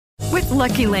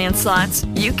Lucky Land Slots,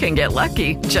 you can get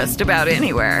lucky just about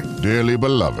anywhere. Dearly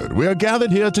beloved, we are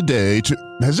gathered here today to...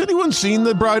 Has anyone seen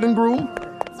the bride and groom?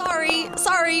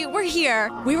 Sorry, we're here.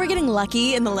 We were getting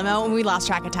lucky in the limo and we lost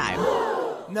track of time.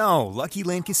 No, Lucky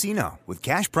Land Casino, with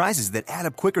cash prizes that add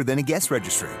up quicker than a guest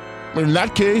registry. In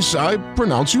that case, I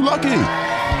pronounce you lucky.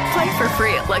 Play for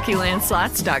free at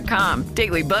LuckyLandSlots.com.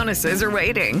 Daily bonuses are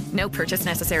waiting. No purchase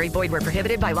necessary. Void where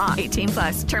prohibited by law.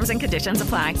 18+. Terms and conditions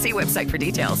apply. See website for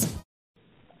details.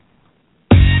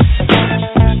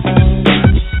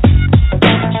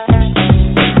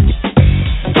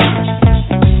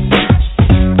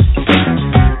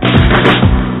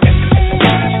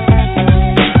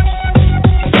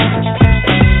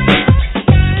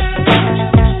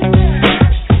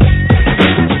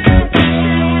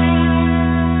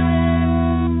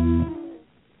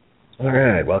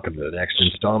 Welcome to the next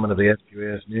installment of the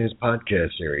SQS News Podcast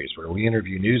Series, where we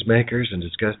interview newsmakers and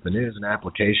discuss the news and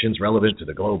applications relevant to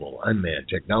the global unmanned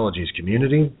technologies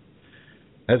community.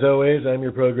 As always, I'm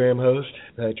your program host,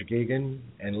 Patrick Egan,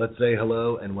 and let's say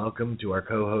hello and welcome to our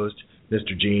co-host,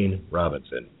 Mr. Gene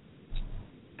Robinson.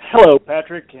 Hello,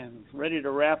 Patrick, and ready to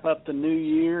wrap up the new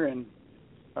year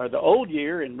or the old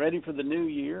year and ready for the new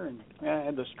year. And I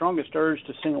had the strongest urge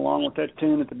to sing along with that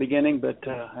tune at the beginning, but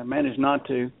I managed not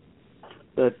to.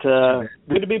 But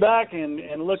good to be back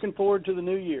and looking forward to the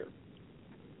new year.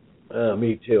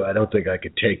 Me too. I don't think I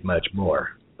could take much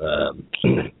more. A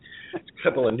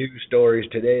couple of news stories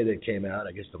today that came out.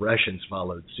 I guess the Russians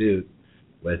followed suit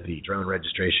with the Drone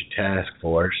Registration Task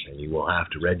Force, and you will have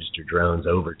to register drones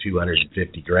over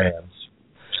 250 grams.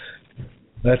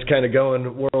 That's kind of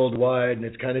going worldwide, and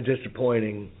it's kind of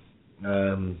disappointing.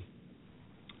 Not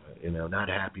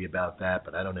happy about that,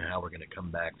 but I don't know how we're going to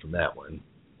come back from that one.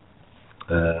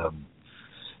 Some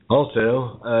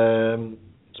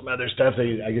other stuff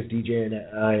that I guess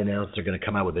DJI announced they're going to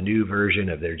come out with a new version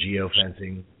of their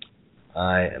geofencing.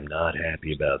 I am not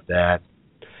happy about that.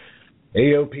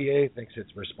 AOPA thinks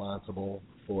it's responsible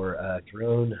for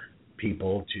drone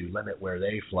people to limit where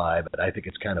they fly, but I think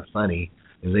it's kind of funny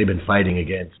because they've been fighting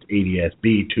against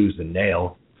ADS-B tooth and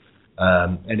nail.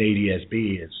 And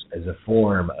ADS-B is a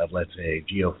form of, let's say,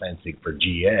 geofencing for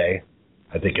GA.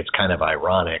 I think it's kind of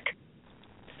ironic.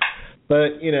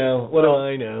 But, what do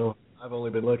I know? I've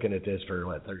only been looking at this for,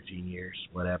 13 years,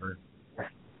 whatever.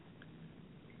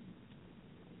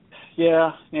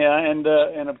 Yeah, and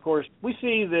of course, we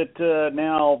see that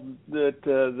now that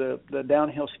the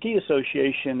Downhill Ski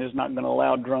Association is not going to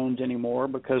allow drones anymore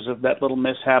because of that little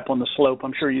mishap on the slope.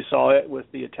 I'm sure you saw it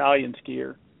with the Italian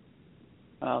skier.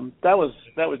 That was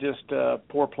just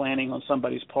poor planning on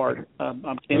somebody's part. I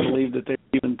can't believe that they're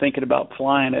even thinking about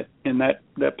flying it in that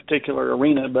particular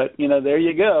arena. But there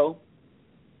you go.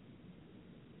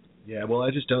 Yeah, well,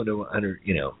 I just don't know. How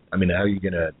are you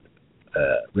going to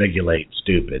regulate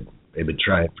stupid? They've been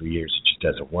trying for years. It just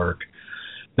doesn't work.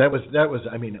 That was.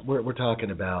 We're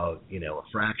talking about a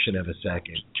fraction of a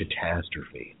second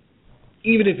catastrophe.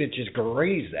 Even if it just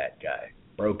grazed that guy,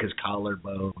 broke his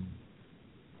collarbone.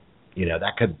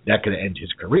 That could end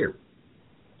his career.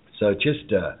 So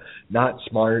just not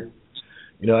smart.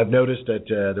 I've noticed that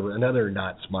there was another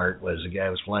not smart was a guy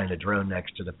who was flying a drone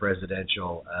next to the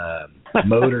presidential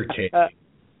motorcade.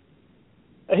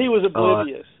 He was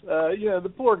oblivious.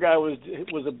 The poor guy was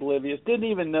oblivious. Didn't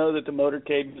even know that the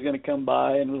motorcade was going to come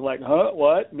by and was like, huh,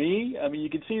 what, me? I mean, you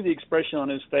could see the expression on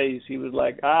his face. He was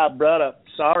like, brother,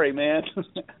 sorry, man.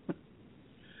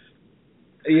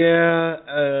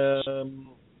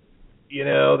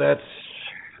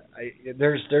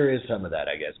 there is some of that,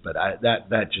 I guess, but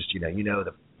that just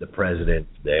the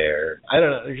president's there. I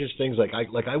don't know. There's just things like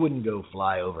I wouldn't go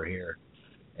fly over here,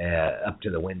 up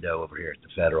to the window over here at the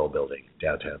Federal Building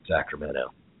downtown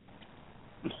Sacramento.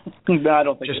 No, I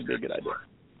don't think it'd be a good idea.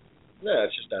 No,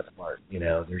 it's just not smart.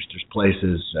 There's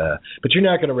places, but you're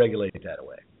not going to regulate that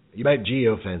away. You might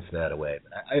geofence that away.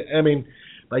 I mean,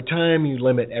 by the time you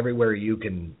limit everywhere you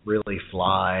can really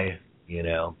fly,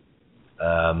 and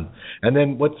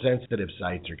then what sensitive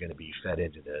sites are going to be fed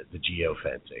into the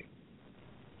geofencing?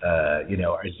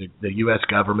 Is the U.S.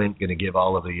 government going to give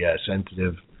all of the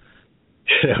sensitive,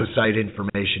 site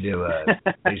information to a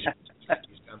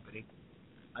company?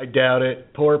 I doubt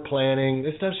it. Poor planning.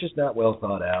 This stuff's just not well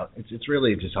thought out. It's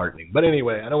really disheartening. But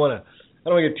anyway, I don't want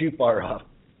to get too far off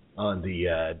on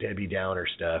the Debbie Downer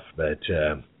stuff. But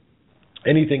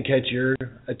anything catch your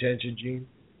attention, Gene?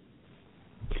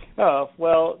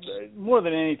 Well, more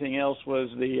than anything else was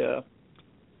the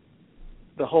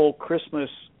whole Christmas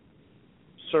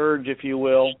surge, if you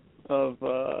will, of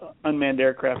unmanned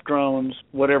aircraft, drones,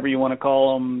 whatever you want to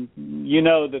call them.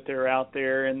 That they're out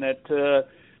there, and that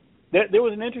There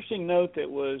was an interesting note that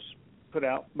was put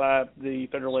out by the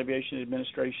Federal Aviation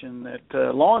Administration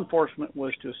that law enforcement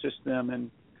was to assist them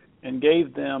and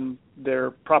gave them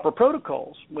their proper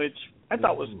protocols, which I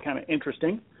thought was kind of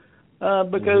interesting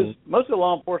because most of the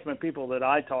law enforcement people that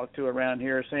I talk to around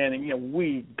here are saying,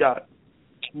 we got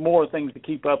more things to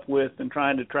keep up with than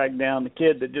trying to track down the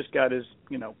kid that just got his,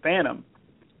 Phantom.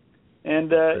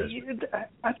 And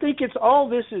I think it's all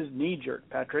this is knee-jerk,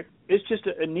 Patrick. It's just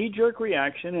a knee-jerk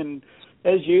reaction, and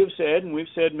as you've said, and we've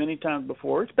said many times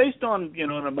before, it's based on,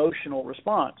 an emotional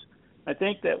response. I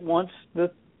think that once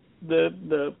the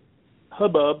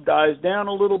hubbub dies down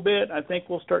a little bit, I think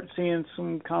we'll start seeing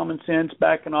some common sense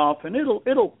backing off, and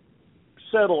it'll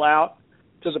settle out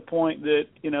to the point that,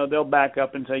 they'll back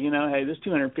up and say, hey, this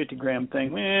 250-gram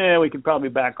thing, we could probably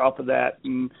back off of that.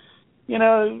 And,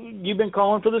 you've been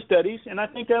calling for the studies, and I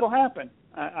think that'll happen.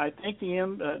 I think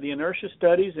the inertia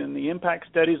studies and the impact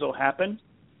studies will happen,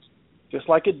 just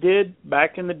like it did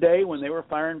back in the day when they were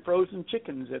firing frozen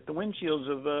chickens at the windshields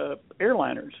of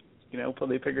airliners, until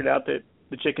they figured out that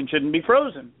the chicken shouldn't be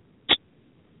frozen.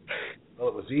 Well,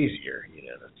 it was easier,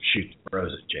 to shoot the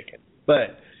frozen chicken.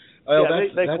 But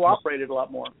they cooperated a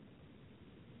lot more.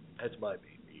 That's my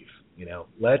main beef.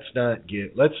 Let's not give.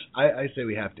 I say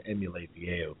we have to emulate the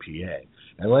AOPA,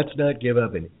 and let's not give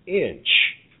up an inch,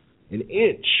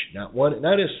 not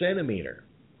a centimeter,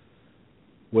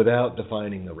 without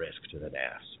defining the risk to the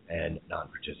NAS and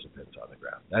non-participants on the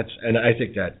ground. And I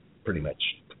think that pretty much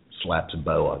slaps a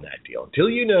bow on that deal.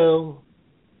 Until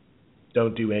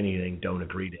don't do anything, don't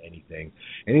agree to anything.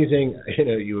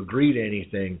 You agree to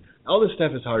anything, all this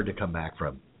stuff is hard to come back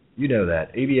from. You know that.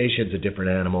 Aviation's a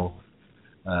different animal.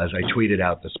 As I tweeted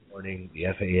out this morning, the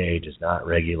FAA does not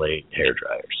regulate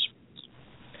hairdryers.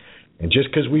 And just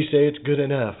because we say it's good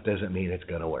enough doesn't mean it's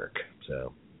going to work.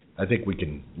 So I think we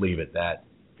can leave it that.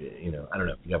 I don't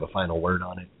know if you have a final word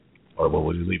on it, or will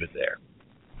we leave it there?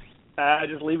 I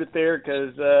just leave it there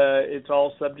because it's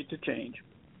all subject to change.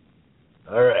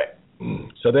 All right.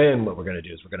 So then what we're going to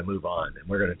do is we're going to move on, and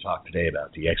we're going to talk today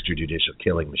about the extrajudicial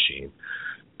killing machine,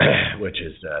 which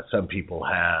is some people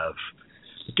have.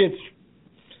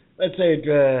 Let's say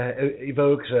it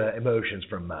evokes emotions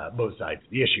from both sides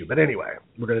of the issue. But anyway,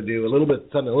 we're going to do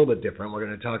something a little bit different. We're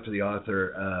going to talk to the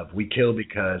author of We Kill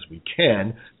Because We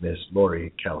Can, Miss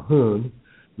Laurie Calhoun.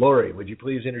 Laurie, would you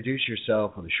please introduce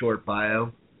yourself with a short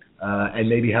bio and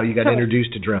maybe how you got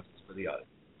introduced to drones for the audience?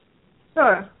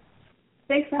 Sure.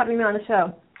 Thanks for having me on the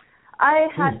show. I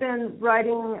had been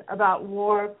writing about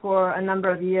war for a number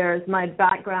of years. My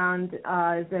background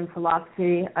is in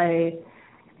philosophy. I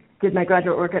did my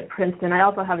graduate work at Princeton. I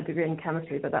also have a degree in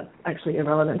chemistry, but that's actually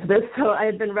irrelevant to this. So I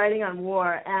had been writing on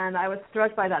war, and I was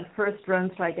struck by that first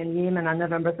drone strike in Yemen on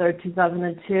November 3rd,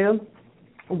 2002,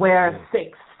 where 6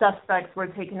 suspects were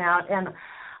taken out. And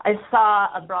I saw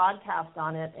a broadcast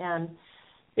on it, and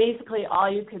basically all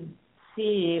you could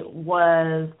see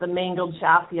was the mangled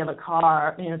chassis of a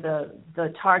car.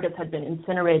 The targets had been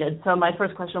incinerated. So my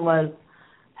first question was,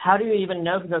 how do you even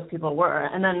know who those people were?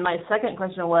 And then my second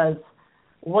question was,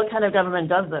 what kind of government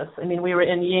does this? I mean, we were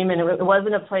in Yemen. It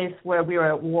wasn't a place where we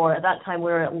were at war. At that time,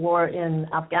 we were at war in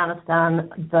Afghanistan.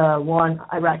 The war in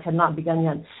Iraq had not begun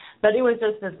yet. But it was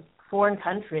just this foreign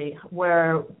country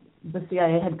where the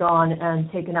CIA had gone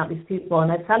and taken out these people.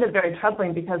 And I found it very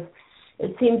troubling because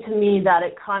it seemed to me that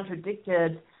it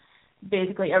contradicted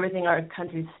basically everything our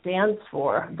country stands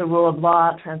for, the rule of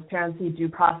law, transparency, due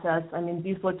process. I mean,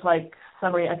 these looked like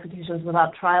summary executions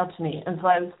without trial to me. And so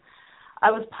I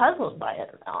was puzzled by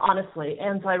it, honestly.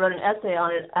 And so I wrote an essay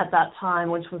on it at that time,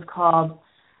 which was called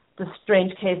The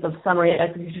Strange Case of Summary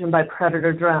Execution by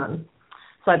Predator Drone.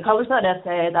 So I published that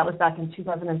essay. That was back in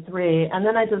 2003. And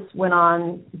then I just went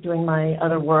on doing my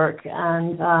other work.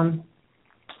 And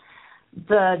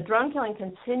the drone killing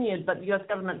continued, but the U.S.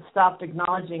 government stopped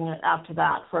acknowledging it after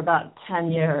that for about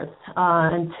 10 years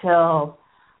until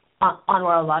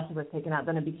Anwar al-Awlaki was taken out.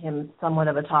 Then it became somewhat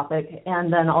of a topic.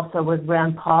 And then also with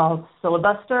Rand Paul's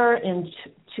filibuster in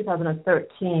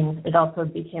 2013, it also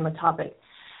became a topic.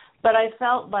 But I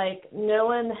felt like no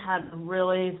one had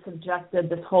really subjected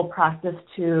this whole practice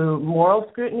to moral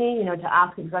scrutiny, to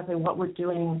ask exactly what we're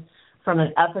doing from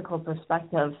an ethical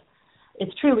perspective.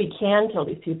 It's true we can kill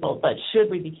these people, but should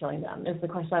we be killing them is the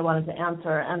question I wanted to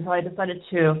answer. And so I decided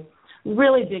to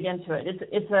really dig into it.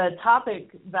 It's a topic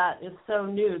that is so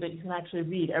new that you can actually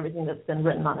read everything that's been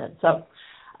written on it. So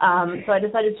I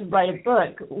decided to write a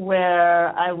book where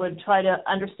I would try to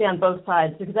understand both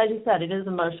sides, because as you said, it is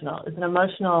emotional. It's an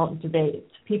emotional debate.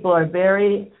 People are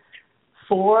very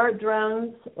for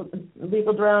drones,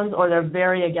 legal drones, or they're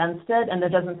very against it, and there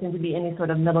doesn't seem to be any sort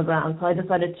of middle ground. So I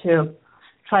decided to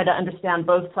try to understand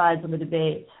both sides of the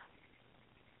debate.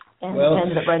 And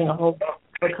ended up writing a whole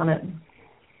book on it.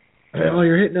 Well,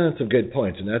 you're hitting on some good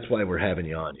points, and that's why we're having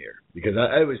you on here. Because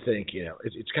I always think,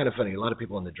 it's kind of funny. A lot of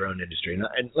people in the drone industry,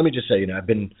 and let me just say, I've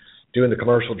been doing the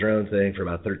commercial drone thing for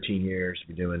about 13 years. I've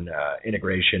been doing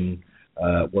integration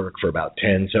work for about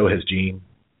 10. So has Gene.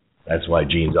 That's why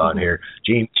Gene's on here.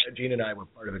 Gene and I were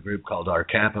part of a group called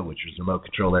RCAPA, which was the Remote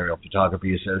Control Aerial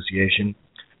Photography Association.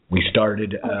 We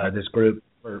started this group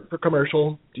for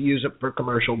commercial, to use it for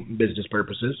commercial business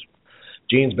purposes.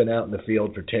 Gene's been out in the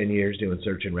field for 10 years doing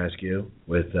search and rescue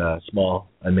with small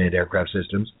unmanned aircraft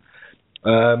systems.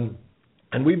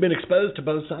 And we've been exposed to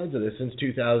both sides of this since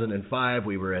 2005.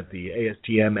 We were at the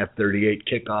ASTM F-38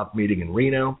 kickoff meeting in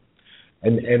Reno.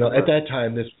 And at that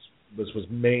time, this was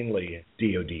mainly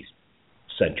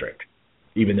DoD-centric,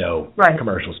 even though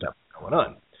commercial stuff was going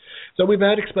on. So we've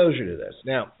had exposure to this.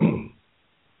 Now,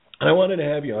 and I wanted to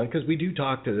have you on because we do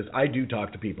talk to this. I do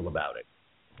talk to people about it,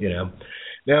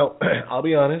 Now, I'll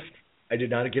be honest, I did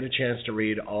not get a chance to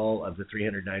read all of the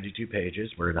 392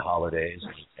 pages. We're in the holidays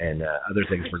and other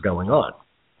things were going on.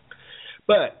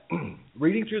 But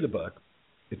reading through the book,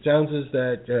 it sounds as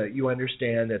that you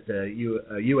understand that the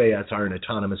UAS aren't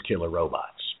autonomous killer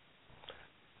robots.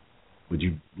 Would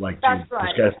you like to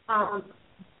discuss?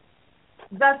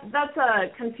 That's a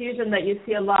confusion that you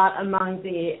see a lot among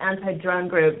the anti-drone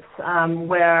groups,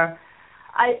 where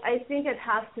I think it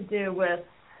has to do with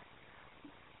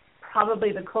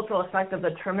probably the cultural effect of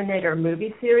the Terminator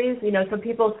movie series. So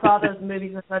people saw those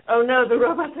movies and said, oh no, the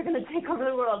robots are going to take over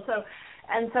the world. So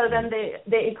then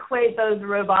they equate those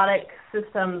robotic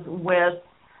systems with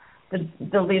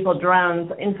the lethal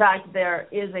drones. In fact, there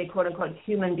is a quote-unquote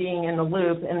human being in the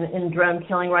loop in drone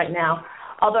killing right now.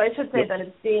 Although I should say that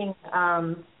it's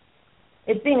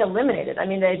being eliminated. I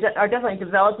mean, they are definitely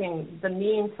developing the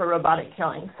means for robotic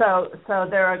killing. So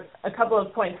there are a couple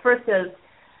of points. First is,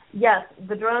 yes,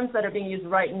 the drones that are being used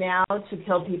right now to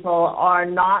kill people are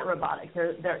not robotic.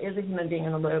 There is a human being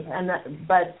in the loop.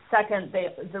 But second,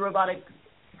 the robotic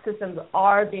systems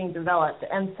are being developed.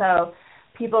 And so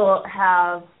people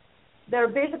there are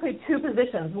basically two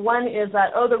positions. One is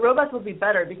that, the robots will be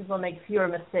better because they'll make fewer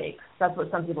mistakes. That's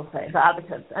what some people say, the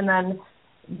advocates. And then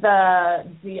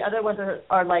the other ones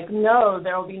are like, no,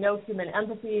 there will be no human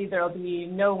empathy. There will be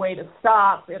no way to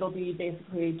stop. It'll be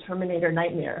basically Terminator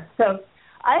nightmare. So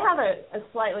I have a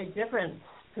slightly different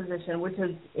position, which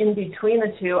is in between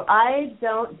the two. I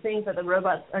don't think that the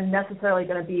robots are necessarily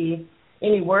going to be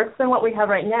any worse than what we have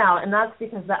right now, and that's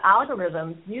because the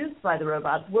algorithms used by the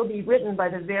robots will be written by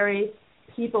the very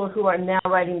people who are now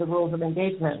writing the rules of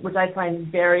engagement, which I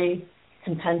find very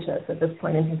contentious at this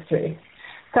point in history.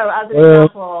 So as an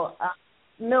example,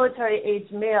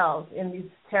 military-age males in these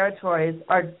territories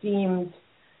are deemed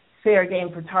fair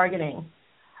game for targeting.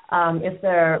 If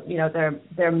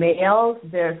they're males,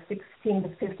 they're 16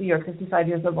 to 50 or 55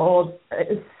 years of old.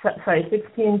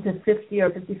 16 to 50 or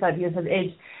 55 years of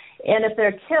age. And if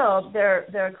they're killed,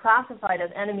 they're classified as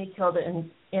enemy killed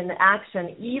in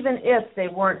action, even if they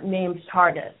weren't named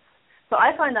targets. So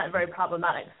I find that very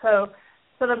problematic. So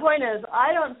the point is,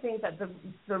 I don't think that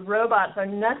the robots are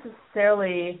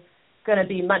necessarily going to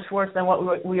be much worse than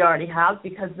what we already have,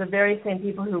 because the very same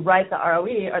people who write the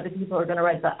ROE are the people who are going to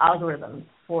write the algorithms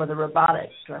for the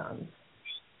robotic drones.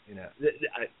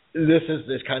 This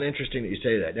is kind of interesting that you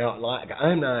say that. Now,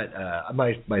 I'm not.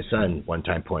 My son one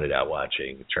time pointed out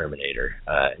watching Terminator.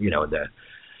 The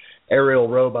aerial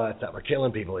robots that were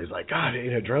killing people. He's like, God,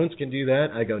 drones can do that.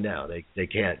 I go, no, they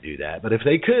can't do that. But if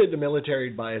they could, the military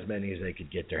would buy as many as they could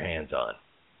get their hands on.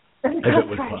 That's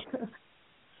right.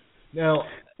 Now,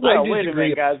 well, wait a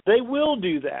minute, guys. They will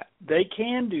do that. They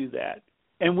can do that.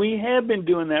 And we have been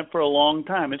doing that for a long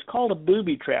time. It's called a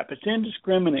booby trap. It's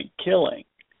indiscriminate killing.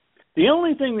 The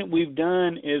only thing that we've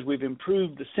done is we've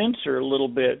improved the sensor a little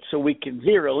bit so we can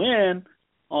zero in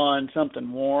on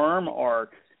something warm or,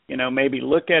 maybe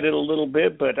look at it a little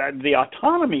bit. But the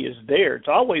autonomy is there. It's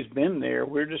always been there.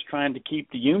 We're just trying to keep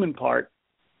the human part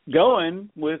going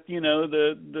with,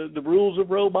 the rules of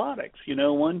robotics.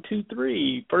 1, 2,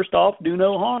 3. First off, do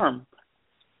no harm.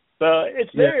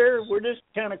 It's there. We're just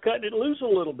kind of cutting it loose a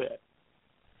little bit.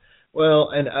 Well,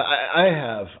 and I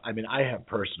have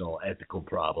personal ethical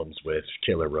problems with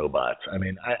killer robots.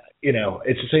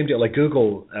 It's the same deal. Like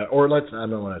Google, I don't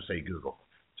want to say Google.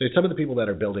 So some of the people that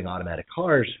are building automatic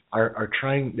cars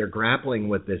they're grappling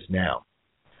with this now.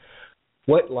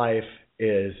 What life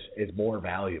is more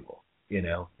valuable? Is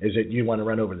it you want to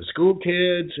run over the school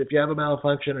kids if you have a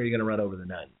malfunction, or are you going to run over the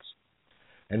nuns?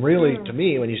 And really, to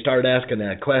me, when you start asking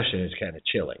that question, it's kind of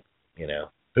chilling.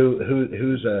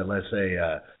 Who's let's say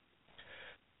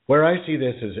Where I see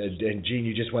this is, and Gene,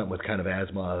 you just went with kind of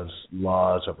Asimov's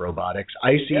laws of robotics.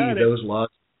 I see those laws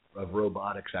of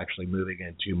robotics actually moving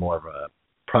into more of a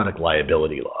product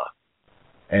liability law,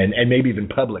 and maybe even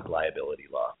public liability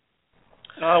law.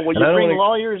 When you bring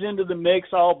lawyers into the mix,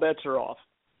 all bets are off.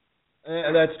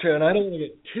 That's true, and I don't want to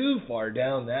get too far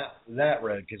down that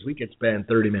road because we could spend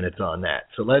 30 minutes on that.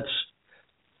 So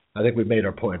I think we've made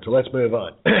our point. So let's move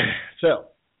on. So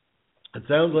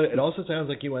it also sounds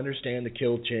like you understand the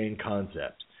kill chain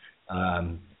concept,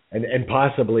 and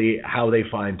possibly how they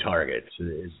find targets.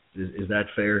 Is that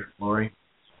fair, Laurie?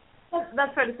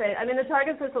 That's fair to say. I mean, the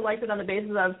targets are selected on the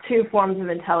basis of two forms of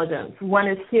intelligence. One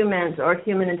is HUMINT, or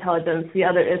human intelligence. The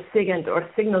other is SIGINT, or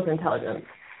signals intelligence.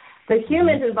 The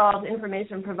HUMINT involves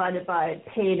information provided by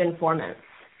paid informants.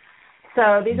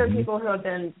 So these are people who have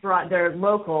been they're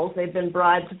locals. They've been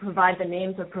bribed to provide the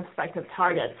names of prospective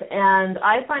targets. And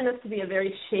I find this to be a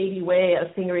very shady way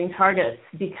of fingering targets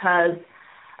because,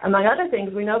 among other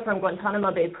things, we know from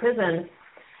Guantanamo Bay Prison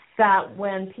that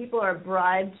when people are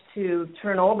bribed to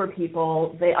turn over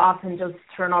people, they often just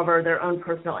turn over their own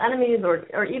personal enemies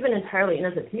or even entirely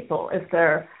innocent people if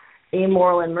they're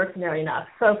amoral and mercenary enough.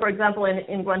 So, for example,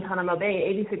 in Guantanamo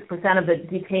Bay, 86% of the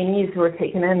detainees who were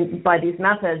taken in by these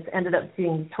methods ended up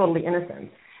being totally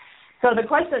innocent. So the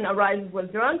question arises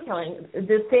with drone killing.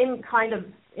 The same kind of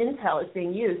intel is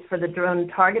being used for the drone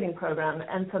targeting program,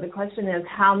 and so the question is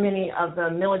how many of the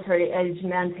military-age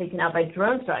men taken out by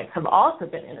drone strikes have also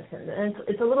been innocent? And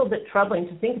it's a little bit troubling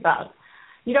to think about.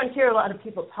 You don't hear a lot of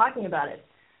people talking about it,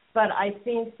 but I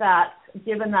think that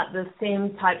given that the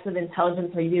same types of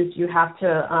intelligence are used, you have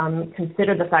to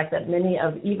consider the fact that many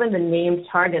of even the named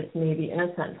targets may be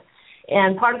innocent.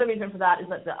 And part of the reason for that is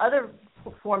that the other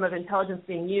form of intelligence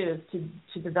being used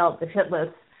to develop the hit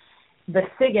list, the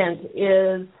SIGINT,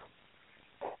 is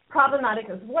problematic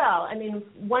as well. I mean,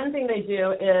 one thing they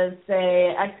do is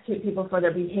they execute people for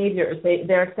their behaviors.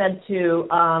 They're said to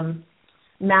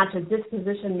match a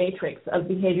disposition matrix of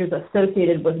behaviors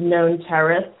associated with known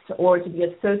terrorists or to be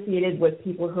associated with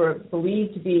people who are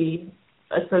believed to be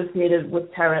associated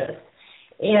with terrorists.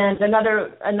 And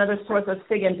another source of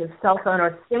SIGINT is cell phone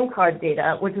or SIM card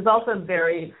data, which is also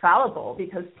very fallible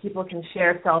because people can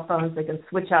share cell phones, they can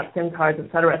switch out SIM cards, et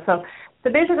cetera. So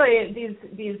basically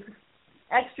these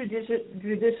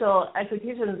extrajudicial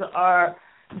executions are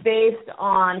based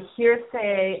on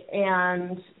hearsay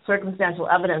and circumstantial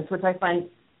evidence, which I find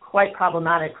quite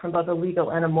problematic from both a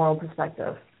legal and a moral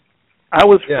perspective. I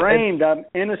was framed. I'm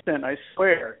innocent, I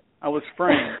swear. I was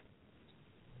framed.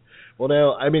 Well,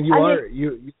 now, I mean,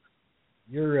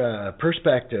 your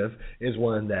perspective is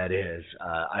one that is,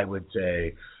 I would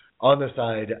say, on the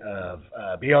side of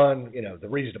beyond, the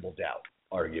reasonable doubt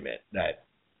argument that,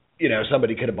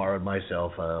 somebody could have borrowed my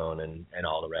cell phone and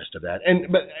all the rest of that.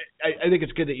 But I think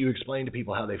it's good that you explain to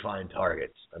people how they find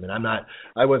targets. I mean,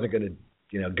 I wasn't going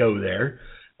to, go there,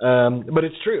 but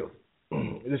it's true.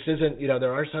 This isn't,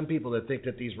 there are some people that think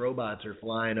that these robots are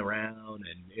flying around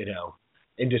and,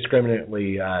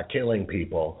 indiscriminately killing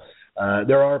people.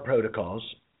 There are protocols.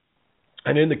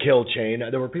 And in the kill chain,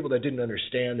 there were people that didn't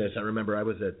understand this. I remember I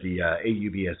was at the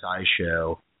AUVSI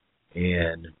show,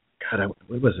 and,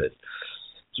 what was it?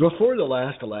 It was before the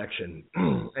last election,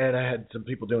 and I had some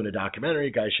people doing a documentary.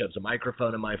 A guy shoves a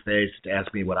microphone in my face to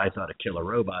ask me what I thought of killer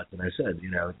robots, and I said,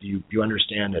 do you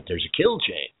understand that there's a kill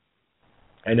chain?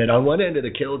 And then on one end of the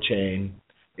kill chain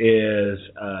is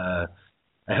a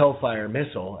Hellfire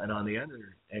missile, and on the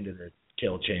other end of the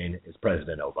kill chain is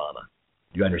President Obama.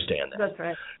 Do you understand that? That's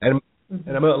right. And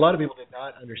a lot of people did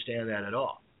not understand that at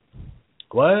all.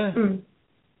 What?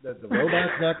 The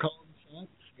robot's not calling the shots?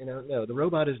 No, the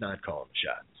robot is not calling the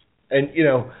shots. And,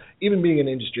 even being an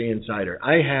industry insider,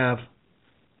 I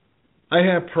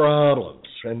have problems,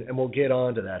 and we'll get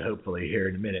on to that hopefully here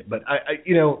in a minute. But,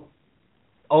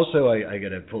 also, I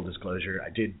got a full disclosure. I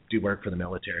did do work for the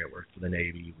military. I worked for the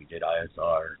Navy. We did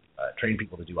ISR, trained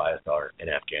people to do ISR in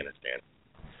Afghanistan.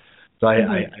 So I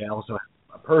also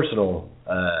have a personal,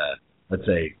 let's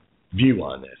say, view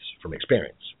on this from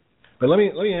experience. But let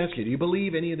me ask you, do you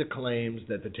believe any of the claims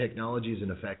that the technology is an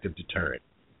effective deterrent?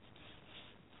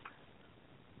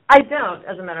 I don't,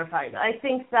 as a matter of fact. I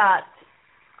think that,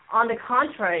 on the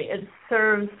contrary, it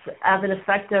serves as an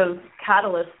effective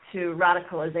catalyst to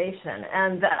radicalization.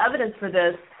 And the evidence for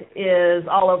this is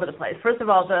all over the place. First of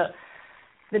all,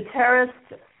 the terrorist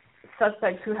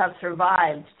suspects who have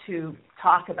survived to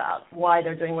talk about why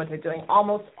they're doing what they're doing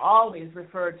almost always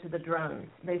refer to the drones.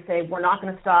 They say, we're not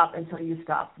going to stop until you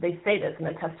stop. They say this in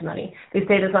their testimony. They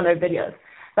say this on their videos.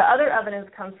 The other evidence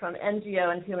comes from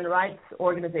NGO and human rights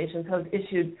organizations who have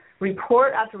issued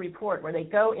report after report where they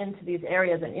go into these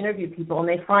areas and interview people, and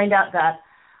they find out that,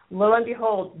 lo and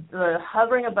behold, the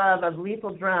hovering above of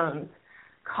lethal drones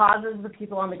causes the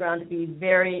people on the ground to be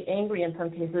very angry in some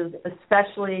cases,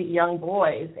 especially young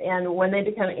boys. And when they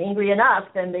become angry enough,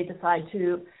 then they decide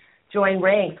to join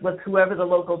ranks with whoever the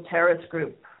local terrorist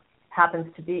group happens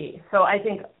to be. So I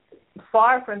think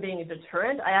far from being a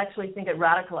deterrent, I actually think it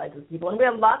radicalizes people. And we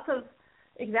have lots of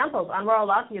examples. Anwar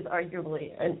al-Awlaki is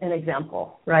arguably an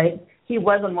example, right? He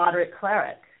was a moderate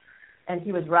cleric, and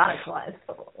he was radicalized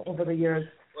over the years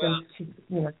since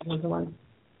he was the one.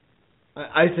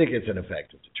 I think it's an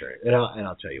effective deterrent, and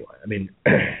I'll tell you why. I mean,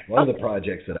 one of the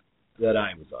projects that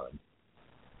I was on,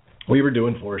 we were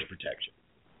doing forest protection,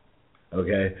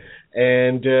 okay?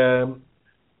 And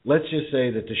let's just say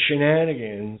that the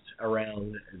shenanigans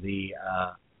around the,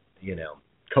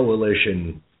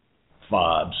 coalition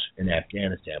FOBs in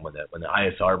Afghanistan, when the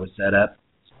ISR was set up,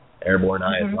 airborne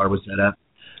ISR was set up,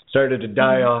 started to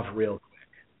die off real quick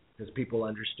because people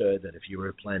understood that if you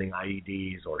were planning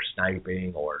IEDs or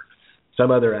sniping or some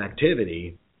other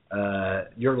activity,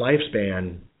 your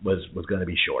lifespan was going to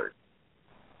be short.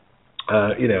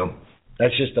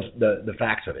 That's just the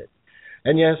facts of it.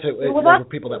 And yes, there were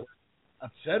people that were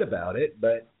upset about it,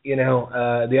 but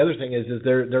the other thing is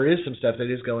there is some stuff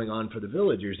that is going on for the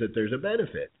villagers that there's a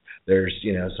benefit. There's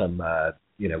some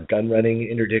gun running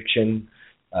interdiction,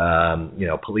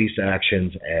 police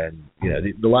actions, and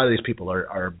a lot of these people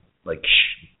are like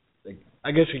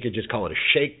I guess we could just call it a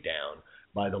shakedown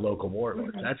by the local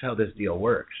warlords. That's how this deal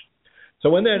works. So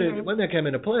when that came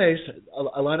into place,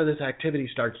 a lot of this activity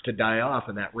starts to die off,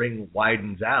 and that ring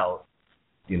widens out,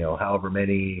 however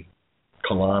many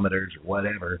kilometers or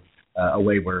whatever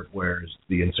away where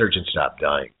the insurgents stop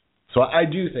dying. So I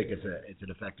do think it's an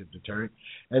effective deterrent,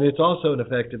 and it's also an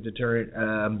effective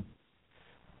deterrent.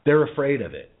 They're afraid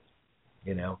of it,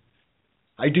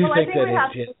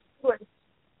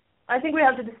 I think we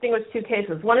have to distinguish two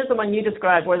cases. One is the one you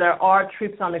described where there are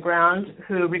troops on the ground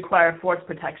who require force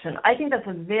protection. I think that's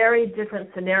a very different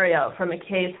scenario from a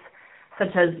case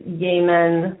such as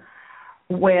Yemen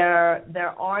where there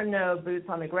are no boots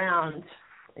on the ground,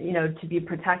 to be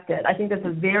protected. I think that's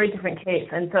a very different case.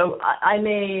 And so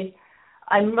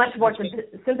I'm much more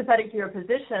sympathetic to your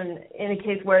position in a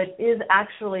case where it is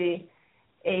actually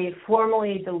a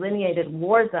formally delineated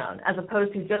war zone as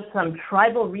opposed to just some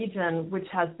tribal region which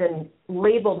has been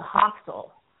labeled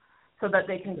hostile so that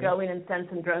they can go in and send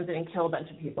some drones in and kill a bunch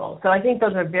of people. So I think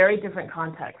those are very different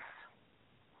contexts.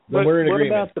 What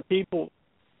about the people?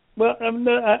 Well,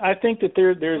 I think that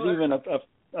there's even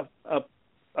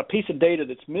a piece of data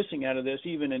that's missing out of this,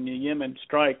 even in the Yemen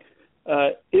strike.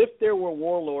 If there were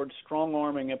warlords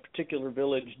strong-arming a particular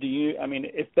village,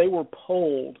 if they were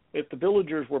polled, if the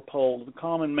villagers were polled, the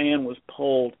common man was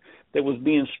polled that was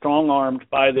being strong-armed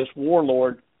by this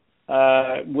warlord,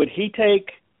 would he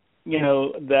take,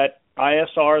 that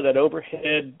ISR, that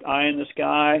overhead eye in the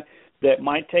sky that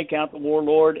might take out the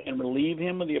warlord and relieve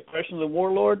him of the oppression of the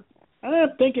warlord?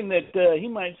 I'm thinking that he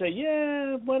might say,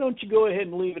 yeah, why don't you go ahead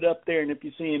and leave it up there, and if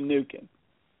you see him, nuke him.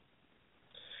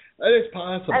 That is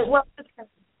possible.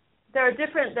 There are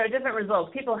different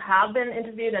results. People have been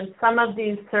interviewed, and some of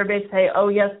these surveys say, oh,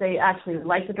 yes, they actually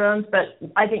like the drones, but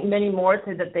I think many more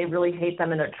say that they really hate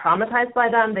them and they're traumatized by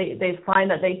them. They find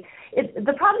that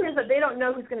the problem is that they don't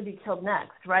know who's going to be killed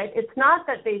next, right? It's not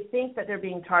that they think that they're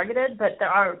being targeted, but there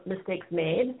are mistakes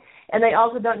made, and they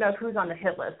also don't know who's on the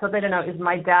hit list. So they don't know, is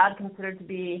my dad considered to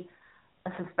be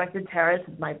a suspected terrorist?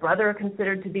 Is my brother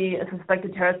considered to be a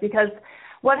suspected terrorist? Because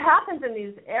what happens in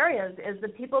these areas is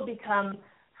that people become,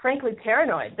 frankly,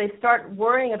 paranoid. They start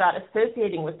worrying about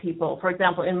associating with people, for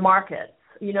example, in markets.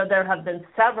 There have been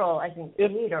several, I think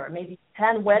 8 or maybe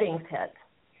 10 weddings hit.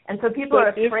 And so people are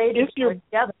afraid to stay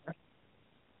together.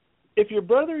 If your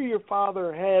brother or your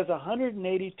father has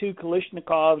 182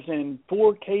 Kalashnikovs and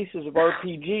 4 cases of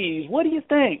RPGs, what do you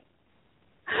think?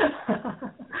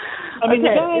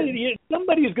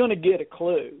 Somebody's going to get a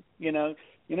clue,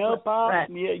 Pop, right.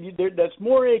 That's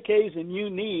more AKs than you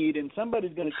need, and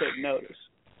somebody's going to take notice.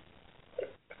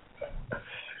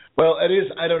 Well, it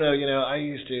is. I don't know. I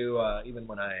used to even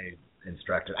when I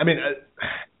instructed.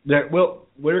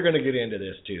 We're going to get into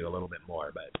this too a little bit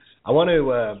more, but I want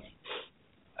to.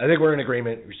 I think we're in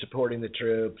agreement. We're supporting the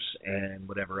troops and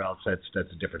whatever else. That's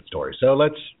a different story. So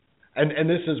let's. And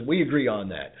this is we agree on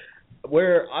that.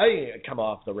 Where I come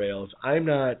off the rails, I'm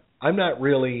not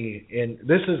really in.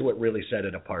 This is what really set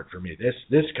it apart for me.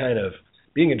 This kind of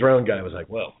being a drone guy was like,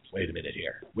 whoa, wait a minute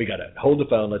here. We got to hold the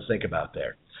phone. Let's think about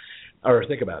this.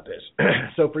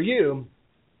 So for you,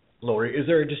 Laurie, is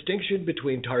there a distinction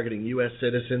between targeting U.S.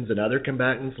 citizens and other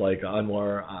combatants like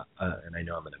Anwar, and I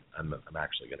know I'm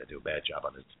actually going to do a bad job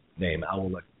on his name,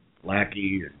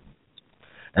 al-Awlaki,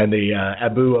 and the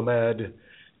Abu Ahmed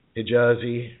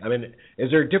Hijazi? I mean, is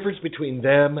there a difference between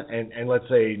them and let's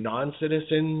say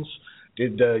non-citizens?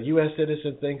 Did the U.S.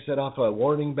 citizen thing set off a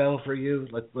warning bell for you?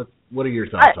 What are your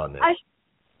thoughts on this?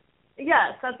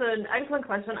 Yes, that's an excellent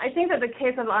question. I think that the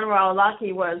case of Anwar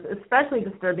al-Awlaki was especially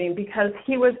disturbing because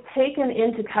he was taken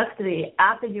into custody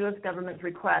at the U.S. government's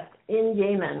request in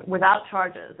Yemen without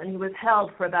charges, and he was held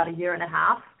for about a year and a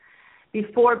half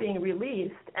before being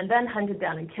released and then hunted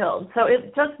down and killed. So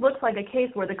it just looks like a case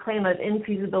where the claim of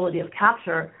infeasibility of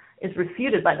capture is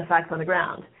refuted by the facts on the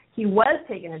ground. He was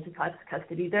taken into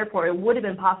custody, therefore it would have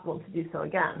been possible to do so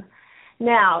again.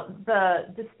 Now, the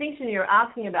distinction you're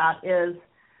asking about is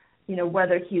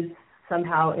whether he's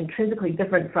somehow intrinsically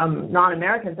different from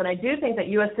non-Americans. And I do think that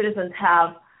U.S. citizens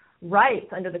have rights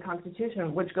under the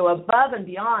Constitution which go above and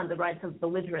beyond the rights of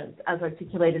belligerents as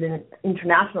articulated in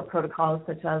international protocols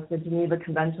such as the Geneva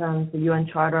Conventions, the UN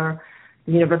Charter,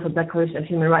 the Universal Declaration of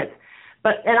Human Rights.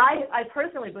 And I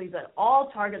personally believe that all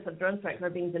targets of drone strikes are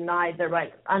being denied their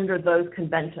rights under those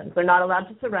conventions. They're not allowed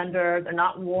to surrender. They're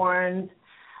not warned.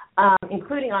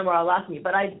 Including Anwar al-Awlaki,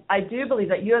 but I do believe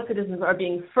that U.S. citizens are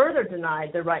being further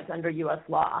denied their rights under U.S.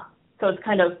 law. So it's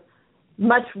kind of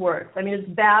much worse. I mean, it's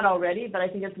bad already, but I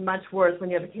think it's much worse when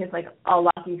you have a case like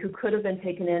al-Awlaki who could have been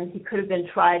taken in. He could have been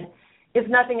tried. If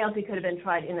nothing else, he could have been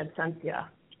tried in absentia.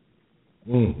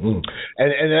 Mm-hmm.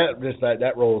 And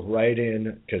that rolls right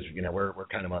in because we're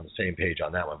kind of on the same page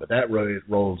on that one. But that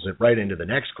rolls it right into the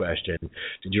next question.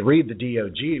 Did you read the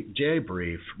DOJ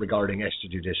brief regarding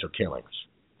extrajudicial killings?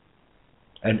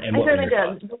 And I certainly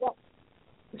did.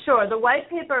 Sure. The white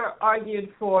paper argued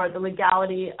for the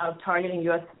legality of targeting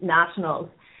U.S. nationals.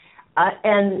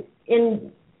 And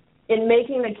in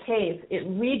making the case, it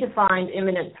redefined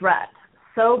imminent threat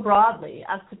so broadly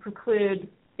as to preclude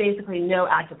basically no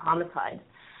act of homicide.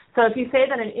 So if you say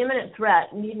that an imminent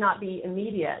threat need not be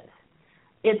immediate,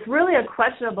 it's really a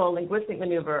questionable linguistic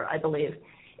maneuver, I believe.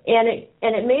 And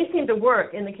it may seem to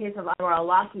work in the case of Anwar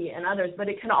al-Awlaki and others, but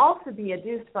it can also be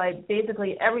adduced by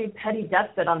basically every petty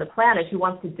despot on the planet who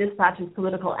wants to dispatch his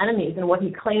political enemies in what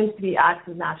he claims to be acts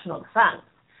of national defense.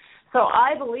 So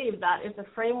I believe that if the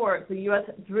framework the U.S.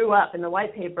 drew up in the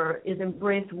white paper is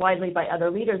embraced widely by other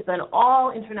leaders, then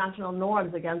all international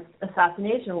norms against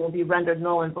assassination will be rendered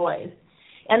null and void.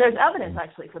 And there's evidence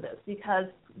actually for this because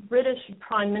British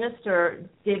Prime Minister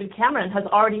David Cameron has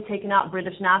already taken out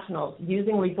British nationals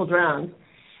using lethal drones,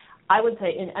 I would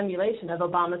say in emulation of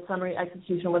Obama's summary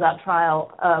execution without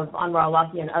trial of Anwar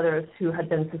al-Awlaki and others who had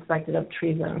been suspected of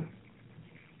treason.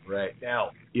 Right.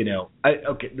 Now, the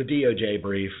DOJ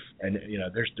brief, and,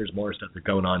 there's more stuff that's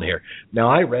going on here. Now,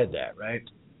 I read that, right?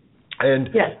 And,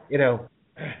 yes.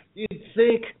 You'd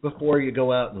think before you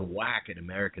go out and whack an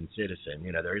American citizen,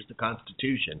 there is the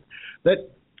Constitution,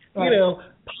 that,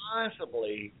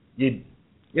 possibly you'd,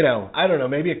 I don't know,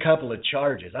 maybe a couple of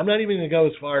charges. I'm not even going to go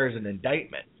as far as an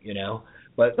indictment,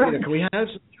 but, can we have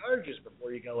some charges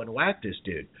before you go and whack this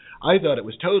dude? I thought it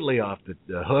was totally off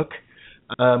the hook.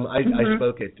 I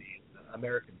spoke at the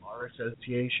American Bar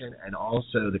Association and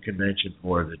also the convention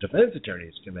for the Defense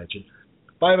Attorneys Convention.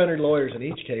 500 lawyers in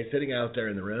each case sitting out there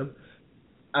in the room.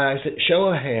 I said, show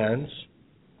of hands,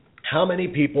 how many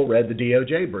people read the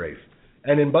DOJ brief?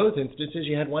 And in both instances,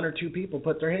 you had one or two people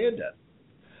put their hand up.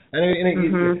 And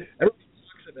everybody talks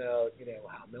about,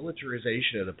 how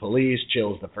militarization of the police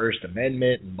chills the First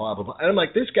Amendment and blah, blah, blah. And I'm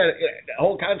like, the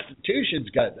whole Constitution's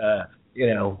got,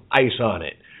 ice on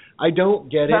it. I don't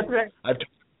get it. That's right.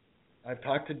 I've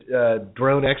talked to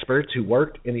drone experts who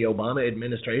worked in the Obama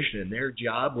administration, and their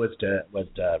job was to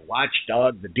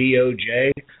watchdog the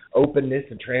DOJ, openness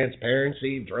and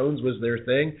transparency. Drones was their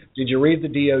thing. Did you read the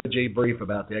DOJ brief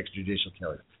about the extrajudicial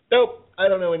killing? Nope, I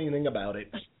don't know anything about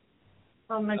it.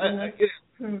 Oh my goodness.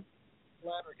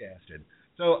 Flabbergasted.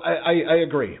 So I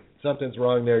agree. Something's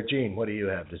wrong there. Gene, what do you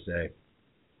have to say?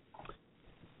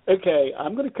 Okay,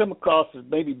 I'm going to come across as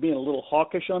maybe being a little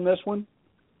hawkish on this one.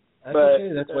 That's okay.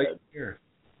 That's why you're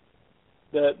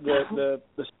here.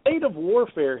 The state of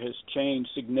warfare has changed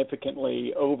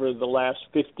significantly over the last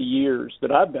 50 years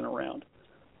that I've been around.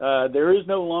 There is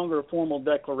no longer a formal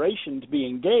declaration to be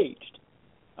engaged.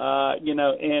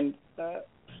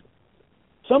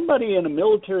 Somebody in a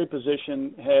military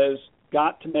position has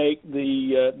got to make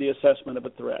the assessment of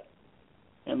a threat.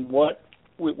 And what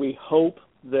we hope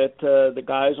that the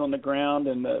guys on the ground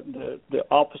and the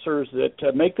officers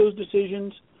that make those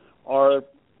decisions are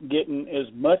getting as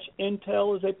much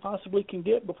intel as they possibly can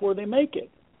get before they make it.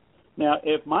 Now,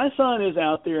 if my son is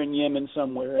out there in Yemen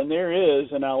somewhere, and there is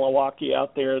an al-Awlaki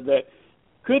out there that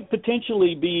could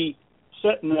potentially be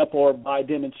setting up or by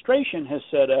demonstration has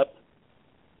set up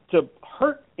to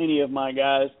hurt any of my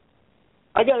guys,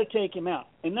 I got to take him out.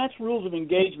 And that's rules of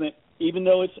engagement, even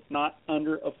though it's not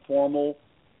under a formal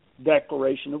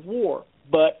declaration of war.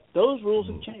 But those rules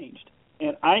have changed.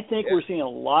 And I think we're seeing a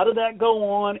lot of that go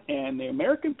on, and the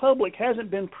American public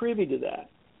hasn't been privy to that.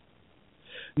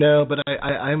 No, but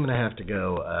I'm going to have to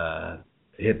go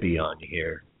hippie on you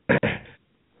here.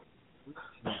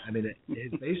 I mean,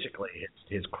 basically,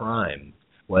 his crime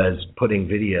was putting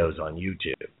videos on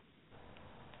YouTube.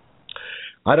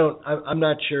 I'm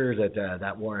not sure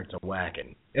that warrants a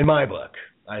whacking. In my book,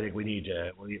 I think we need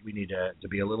to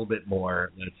be a little bit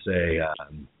more, let's say,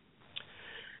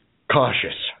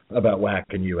 cautious about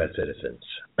whacking U.S. citizens.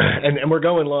 And we're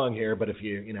going long here, but if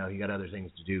you got other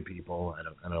things to do, people, I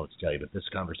don't know what to tell you, but this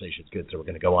conversation's good, so we're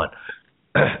going to go on.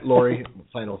 Laurie,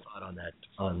 final thought on that,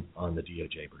 on the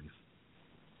DOJ brief.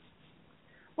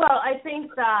 Well, I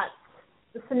think that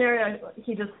the scenario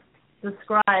he just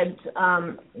described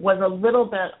was a little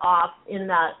bit off in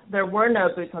that there were no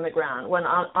boots on the ground when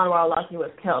Anwar al-Awlaki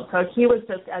was killed. So he was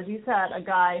just, as you said, a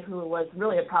guy who was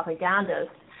really a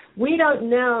propagandist. We don't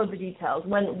know the details.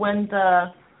 When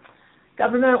the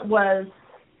government was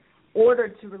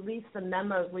ordered to release the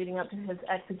memos leading up to his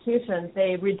execution,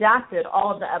 they redacted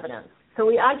all of the evidence. So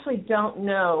we actually don't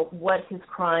know what his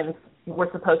crimes were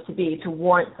supposed to be to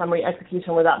warrant summary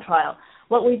execution without trial.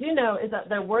 What we do know is that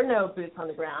there were no boots on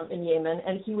the ground in Yemen,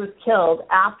 and he was killed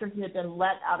after he had been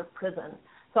let out of prison.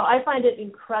 So I find it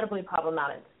incredibly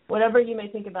problematic. Whatever you may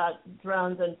think about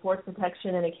drones and force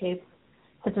protection in a case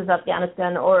such as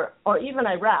Afghanistan or even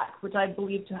Iraq, which I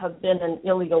believe to have been an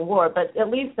illegal war, but at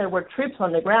least there were troops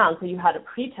on the ground, so you had a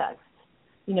pretext,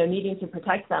 needing to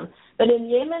protect them. But in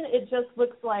Yemen, it just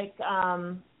looks like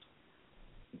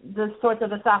the sorts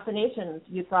of assassinations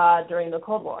you saw during the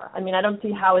Cold War. I mean, I don't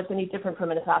see how it's any different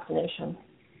from an assassination.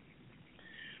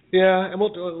 Yeah, and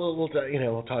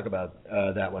we'll talk about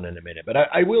that one in a minute. But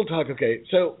I will talk. Okay,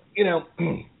 so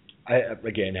I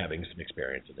again having some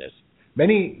experience in this.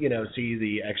 Many see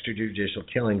the extrajudicial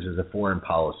killings as a foreign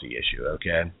policy issue.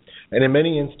 Okay, and in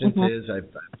many instances,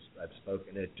 I've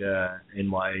spoken at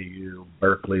NYU,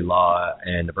 Berkeley Law,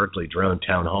 and the Berkeley Drone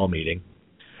Town Hall meeting.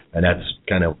 And that's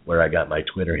kind of where I got my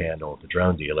Twitter handle, the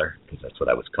drone dealer, because that's what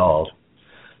I was called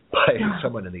by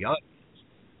someone in the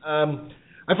audience.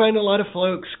 I find a lot of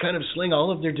folks kind of sling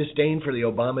all of their disdain for the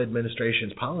Obama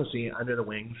administration's policy under the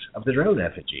wings of the drone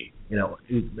effigy. Do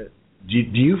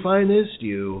you find this?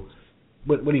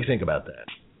 What do you think about that?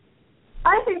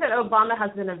 I think that Obama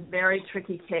has been a very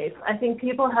tricky case. I think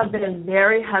people have been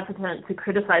very hesitant to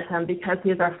criticize him because he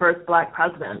is our first black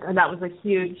president, and that was a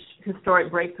huge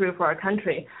historic breakthrough for our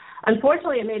country.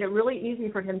 Unfortunately, it made it really easy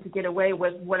for him to get away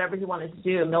with whatever he wanted to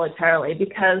do militarily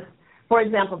because, for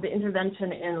example, the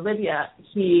intervention in Libya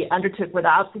he undertook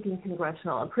without seeking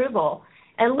congressional approval.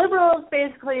 And liberals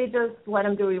basically just let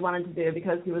him do what he wanted to do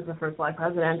because he was the first black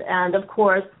president. And, of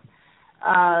course,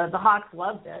 the Hawks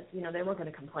loved it. They weren't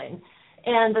going to complain.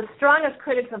 And the strongest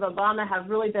critics of Obama have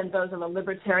really been those of a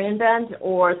libertarian bent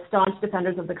or staunch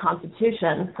defenders of the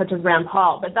Constitution, such as Rand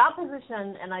Paul. But that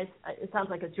position, and it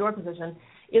sounds like it's your position,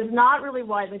 is not really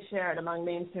widely shared among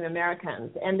mainstream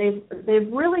Americans. And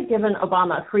they've really given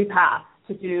Obama a free pass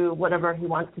to do whatever he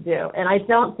wants to do. And I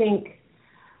don't think,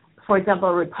 for example,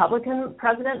 a Republican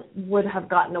president would have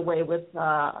gotten away with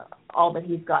all that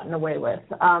he's gotten away with.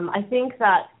 I think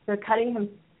that they're cutting him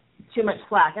too much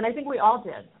slack, and I think we all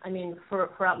did. I mean,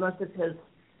 throughout most of his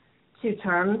 2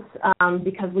 terms,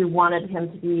 because we wanted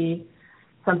him to be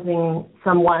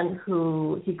someone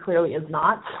who he clearly is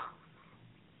not.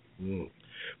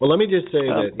 Well, let me just say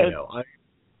that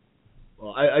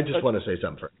I just want to say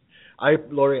something.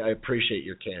 Laurie, I appreciate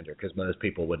your candor because most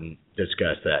people wouldn't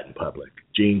discuss that in public.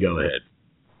 Gene, go ahead.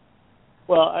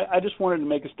 Well, I just wanted to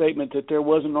make a statement that there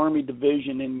was an Army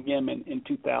division in Yemen in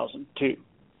 2002.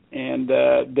 And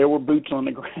there were boots on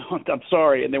the ground. I'm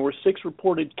sorry. And there were 6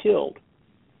 reported killed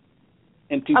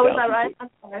in 2002. Oh, is that right? I'm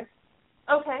sorry.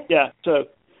 Okay. Yeah. So,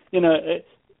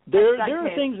 there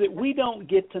are things that we don't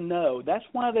get to know. That's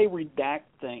why they redact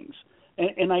things.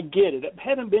 And I get it.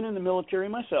 Having been in the military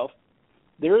myself,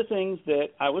 there are things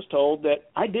that I was told that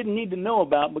I didn't need to know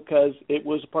about because it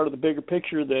was a part of the bigger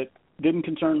picture that didn't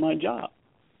concern my job.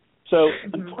 So,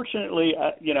 unfortunately,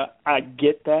 I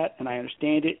get that and I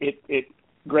understand it. It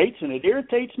grates and it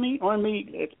irritates me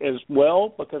as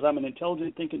well because I'm an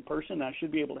intelligent thinking person and I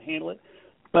should be able to handle it.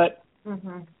 But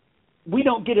we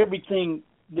don't get everything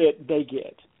that they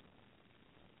get.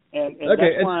 And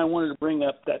that's why I wanted to bring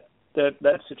up that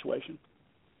that situation.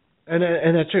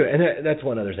 And that's true. And that's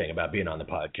one other thing about being on the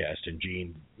podcast. And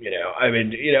Gene,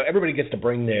 everybody gets to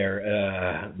bring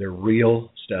their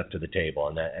real stuff to the table,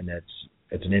 and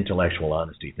it's an intellectual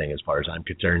honesty thing as far as I'm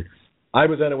concerned. I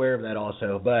was unaware of that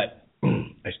also, but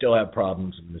I still have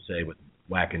problems, I'm going to say, with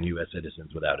whacking U.S.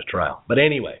 citizens without a trial. But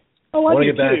anyway. Oh, I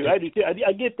do too.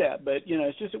 I get that, but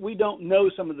it's just that we don't know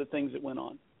some of the things that went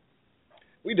on.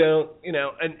 We don't,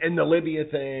 and the Libya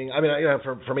thing. I mean,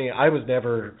 for me, I was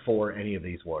never for any of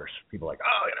these wars. People are like,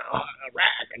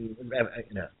 Iraq,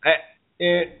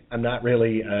 and I'm not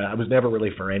really. I was never really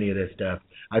for any of this stuff.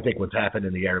 I think what's happened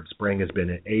in the Arab Spring has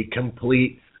been a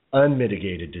complete,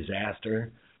 unmitigated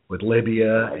disaster with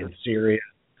Libya and Syria.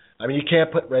 I mean, you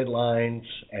can't put red lines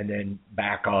and then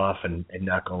back off and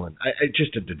knuckle, and it's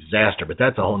just a disaster. But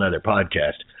that's a whole other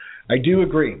podcast. I do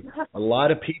agree. A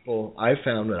lot of people I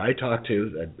found that I talk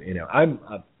to,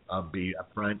 I'll be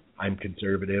upfront. I'm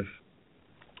conservative.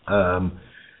 I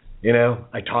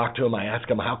talk to them. I ask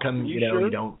them, how come you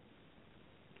don't?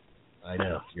 I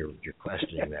know you're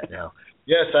questioning that now.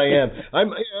 Yes, I am. I'm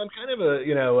kind of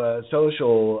a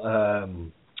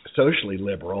socially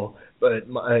liberal, but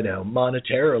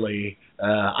monetarily,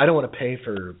 I don't want to pay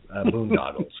for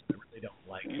boondoggles. I really don't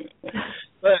like it.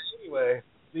 But anyway.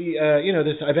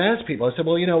 I've asked people. I said,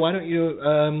 well, why don't you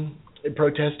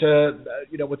protest,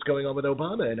 what's going on with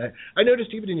Obama? And I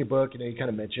noticed even in your book, you kind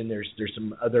of mentioned there's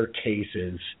some other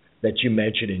cases that you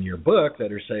mentioned in your book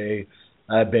that are, say,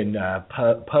 been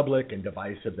public and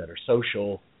divisive, that are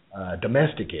social,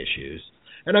 domestic issues.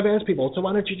 And I've asked people, so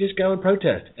why don't you just go and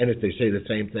protest? And if they say the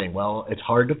same thing, well, it's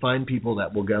hard to find people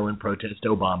that will go and protest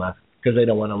Obama because they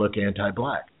don't want to look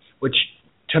anti-black, which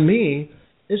to me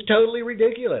is totally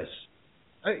ridiculous.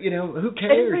 Who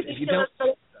cares if you don't?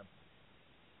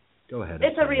 Go ahead.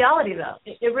 It's a reality, though.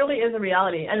 It really is a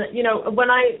reality. And when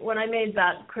I made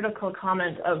that critical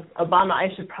comment of Obama, I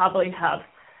should probably have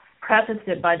prefaced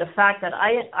it by the fact that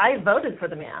I voted for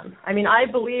the man. I mean, I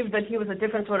believe that he was a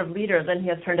different sort of leader than he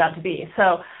has turned out to be.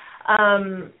 So,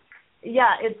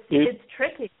 it's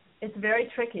tricky. It's very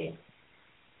tricky.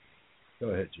 Go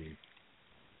ahead, Gene.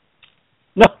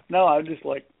 No, I'm just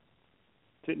like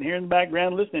sitting here in the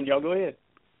background listening. Y'all go ahead.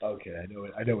 Okay, I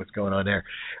know what's going on there.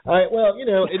 All right, well,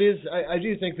 it is. I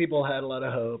do think people had a lot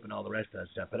of hope and all the rest of that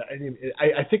stuff, but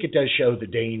I think it does show the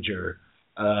danger.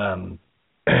 I'm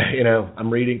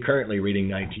currently reading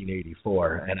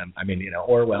 1984, and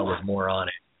Orwell was more on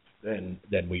it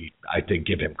than we, I think,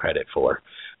 give him credit for.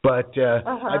 But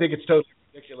I think it's totally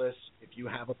ridiculous. If you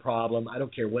have a problem, I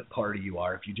don't care what party you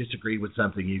are. If you disagree with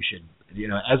something, you should,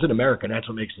 as an American, that's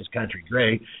what makes this country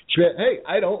great. Hey,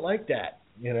 I don't like that.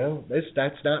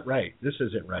 That's not right. This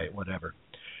isn't right. Whatever.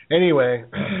 Anyway,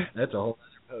 that's a whole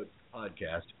other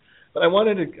podcast. But I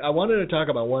wanted to talk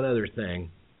about one other thing.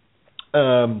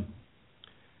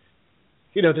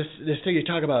 This thing you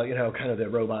talk about, kind of the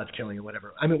robots killing or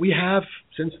whatever. I mean, we have,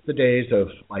 since the days of,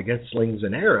 I guess, slings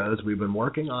and arrows, we've been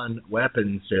working on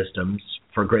weapon systems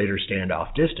for greater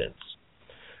standoff distance.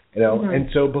 And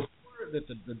so before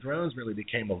the drones really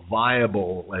became a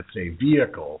viable, let's say,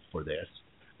 vehicle for this,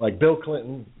 like Bill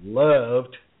Clinton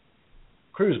loved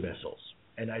cruise missiles,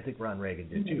 and I think Ron Reagan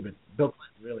did too, but Bill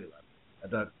Clinton really loved it. I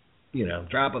thought,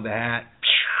 drop of the hat,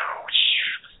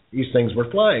 these things were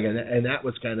flying, and that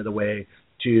was kind of the way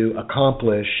to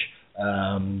accomplish,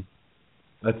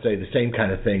 let's say, the same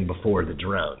kind of thing before the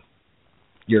drone.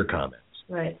 Your comments,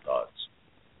 right? Thoughts?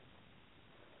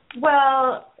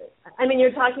 Well, I mean,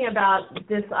 you're talking about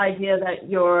this idea that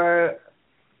you're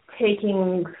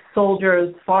taking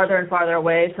soldiers farther and farther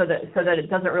away, so that it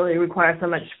doesn't really require so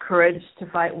much courage to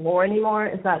fight war anymore.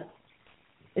 Is that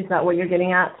what you're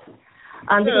getting at? Because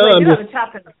I do have a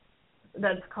chapter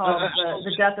that's called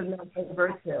the death of military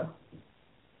virtue.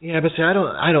 Yeah, but see,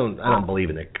 I don't believe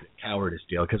in the cowardice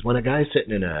deal, because when a guy's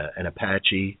sitting in an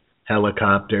Apache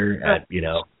helicopter at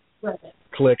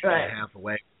click and a half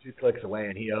away, 2 clicks away,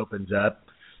 and he opens up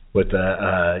with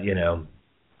the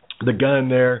gun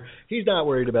there, he's not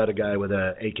worried about a guy with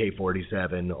a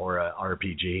AK-47 or a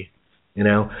RPG.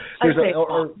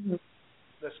 Or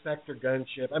the Spectre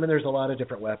gunship. I mean, there's a lot of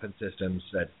different weapon systems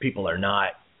that people are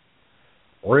not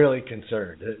really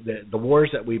concerned. The wars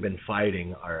that we've been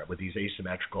fighting are with these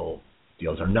asymmetrical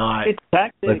deals are not. It's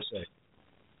tactics. Let's say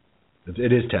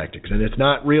it is tactics, and it's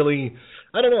not really.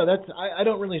 I don't know. I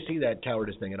don't really see that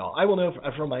cowardice thing at all. I will know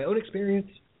from my own experience.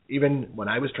 Even when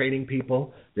I was training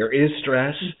people, there is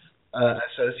stress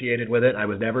associated with it. I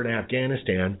was never in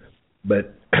Afghanistan,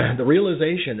 but the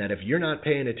realization that if you're not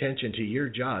paying attention to your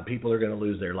job, people are going to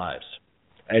lose their lives,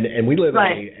 and we live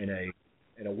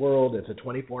in in a world that's a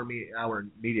 24-hour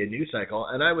media news cycle,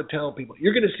 and I would tell people,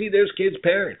 you're going to see those kids'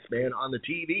 parents, man, on the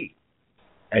TV.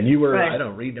 And you were, right. I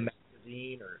don't read the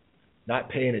magazine or not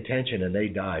paying attention, and they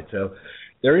died. So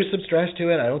there is some stress to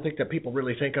it. I don't think that people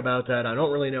really think about that. I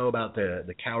don't really know about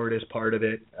the cowardice part of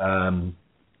it.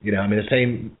 The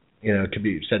same, could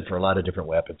be said for a lot of different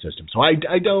weapon systems. So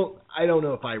I don't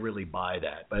know if I really buy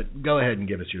that. But go ahead and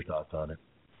give us your thoughts on it.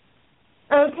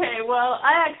 Okay, well,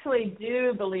 I actually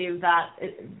do believe that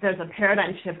there's a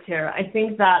paradigm shift here. I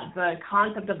think that the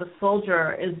concept of the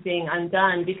soldier is being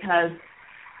undone because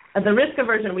of the risk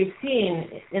aversion we've seen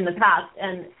in the past,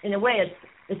 and in a way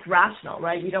it's rational,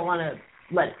 right? You don't want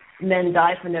to let men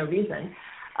die for no reason.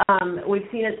 We've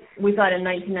seen it. We saw it in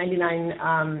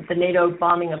 1999, the NATO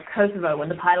bombing of Kosovo, when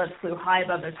the pilots flew high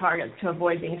above their targets to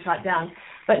avoid being shot down.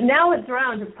 But now with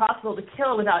drones, it's possible to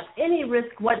kill without any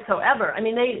risk whatsoever. I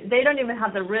mean, they don't even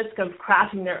have the risk of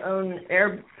crashing their own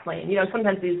airplane.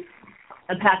 Sometimes these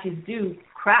Apaches do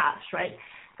crash, right?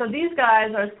 So these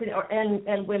guys are sitting,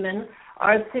 and women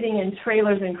are sitting in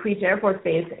trailers in Creech Air Force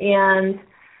Base, and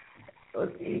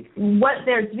what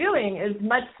they're doing is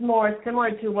much more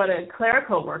similar to what a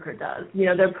clerical worker does.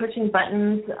 They're pushing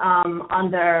buttons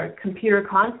on their computer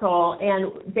console,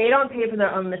 and they don't pay for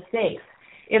their own mistakes.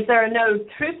 If there are no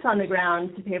troops on the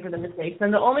ground to pay for the mistakes,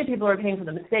 then the only people who are paying for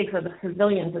the mistakes are the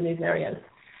civilians in these areas.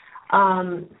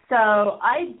 So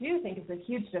I do think it's a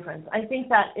huge difference. I think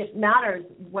that it matters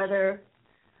whether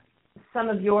some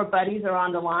of your buddies are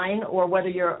on the line or whether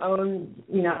your own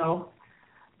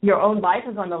life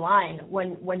is on the line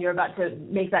when you're about to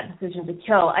make that decision to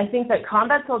kill. I think that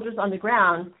combat soldiers on the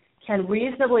ground can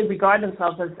reasonably regard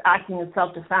themselves as acting in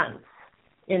self-defense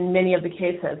in many of the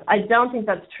cases. I don't think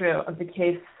that's true of the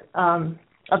case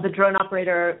of the drone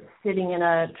operator sitting in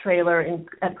a trailer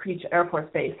at Creech Air Force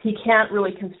Base. He can't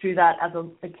really construe that as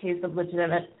a case of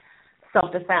legitimate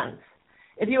self-defense.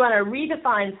 If you want to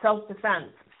redefine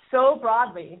self-defense so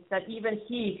broadly that even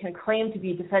he can claim to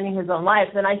be defending his own life,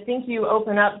 then I think you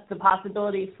open up the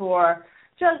possibility for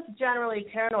just generally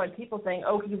paranoid people saying,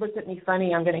 oh, he looked at me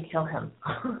funny, I'm going to kill him.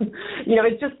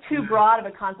 It's just too broad of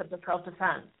a concept of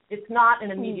self-defense. It's not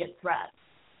an immediate threat.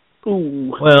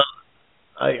 Ooh. Well,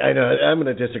 I know I'm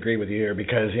going to disagree with you here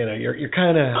because, you're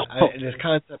kind of, this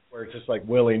concept where it's just like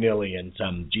willy-nilly in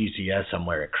some GCS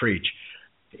somewhere at Creech.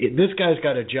 This guy's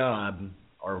got a job,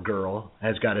 or girl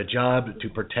has got a job to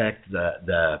protect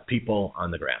the people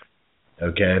on the ground,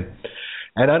 okay?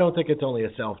 And I don't think it's only a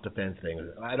self-defense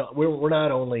thing. We're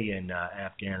not only in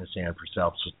Afghanistan for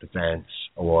self-defense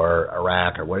or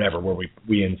Iraq or whatever where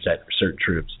we inset certain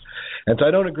troops. And so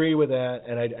I don't agree with that,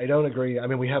 and I don't agree. I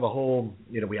mean, we have a whole,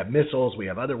 we have missiles, we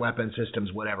have other weapon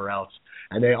systems, whatever else,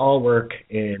 and they all work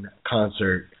in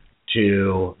concert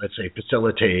to, let's say,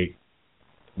 facilitate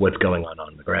what's going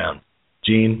on the ground.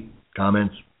 Gene,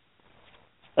 comments?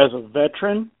 As a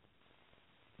veteran,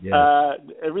 yeah.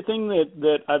 Everything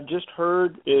that I've just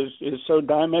heard is so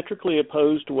diametrically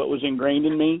opposed to what was ingrained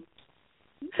in me.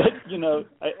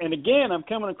 And again, I'm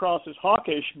coming across as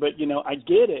hawkish, but, I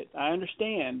get it. I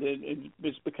understand.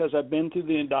 It's because I've been through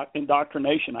the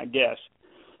indoctrination, I guess.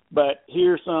 But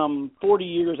here, some 40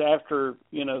 years after,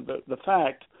 the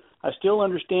fact, I still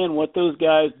understand what those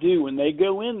guys do when they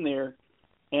go in there,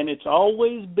 and it's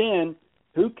always been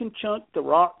who can chunk the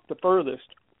rock the furthest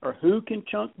or who can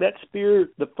chunk that spear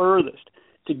the furthest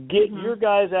to get your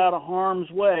guys out of harm's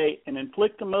way and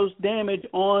inflict the most damage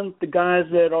on the guys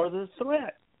that are the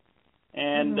threat.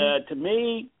 And to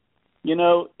me,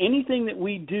 anything that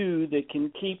we do that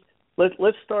can keep,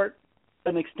 let's start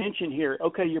an extension here.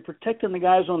 Okay, you're protecting the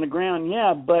guys on the ground,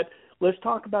 yeah, but let's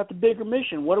talk about the bigger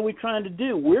mission. What are we trying to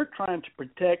do? We're trying to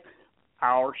protect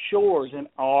our shores and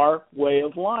our way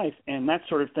of life and that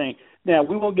sort of thing. Now,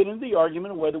 we won't get into the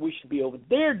argument of whether we should be over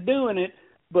there doing it,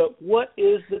 but what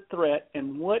is the threat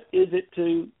and what is it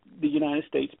to the United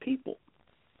States people?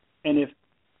 And if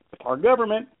our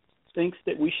government thinks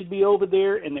that we should be over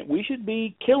there and that we should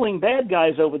be killing bad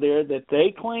guys over there that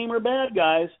they claim are bad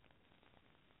guys,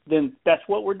 then that's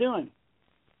what we're doing.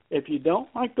 If you don't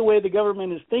like the way the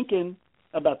government is thinking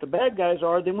about the bad guys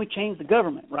are, then we change the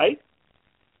government, right?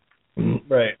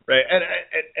 Right.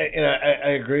 And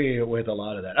I agree with a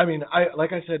lot of that. I mean,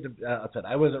 like I said,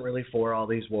 I wasn't really for all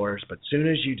these wars, but as soon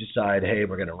as you decide, hey,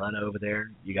 we're going to run over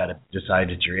there, you got to decide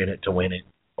that you're in it to win it,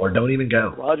 or don't even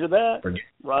go. Roger that.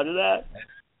 Roger that.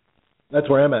 That's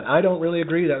where I'm at. I don't really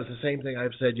agree. That was the same thing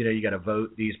I've said. You got to vote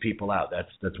these people out.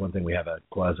 That's one thing. We have a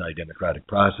quasi-democratic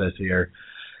process here.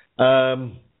 I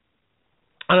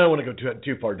don't want to go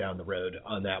too far down the road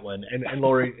on that one. And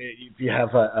Laurie, if you have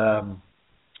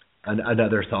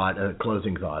another thought, a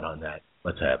closing thought on that,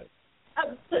 let's have it.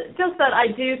 Just that I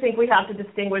do think we have to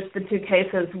distinguish the two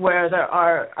cases where there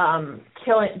are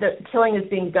killing is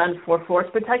being done for force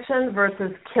protection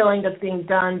versus killing that's being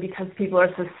done because people are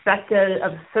suspected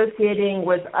of associating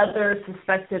with other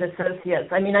suspected associates.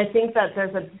 I mean, I think that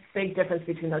there's a big difference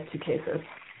between those two cases.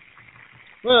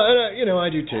 Well, I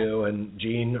do too. And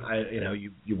Gene,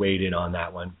 you weighed in on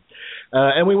that one,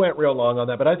 and we went real long on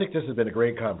that. But I think this has been a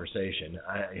great conversation.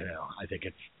 I think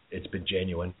it's been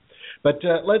genuine. But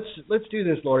let's do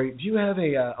this, Laurie. Do you have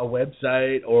a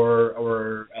website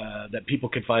or that people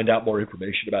can find out more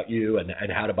information about you and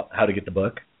how to get the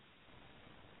book?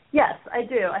 Yes, I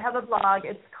do. I have a blog.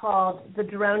 It's called The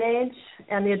Drone Age,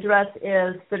 and the address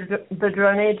is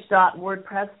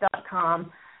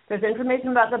thedroneage.wordpress.com. There's information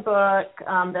about the book.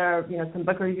 There are some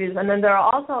book reviews, and then there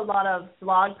are also a lot of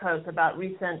blog posts about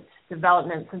recent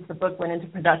developments since the book went into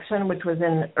production, which was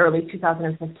in early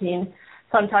 2015.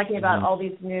 So I'm talking about all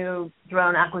these new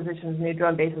drone acquisitions, new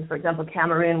drone bases. For example,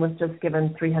 Cameroon was just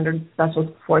given 300 special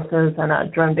forces and a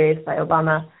drone base by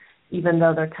Obama, even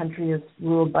though their country is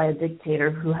ruled by a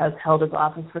dictator who has held his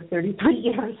office for 33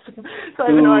 years. So I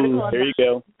have an article on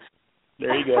that.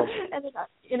 There you go. And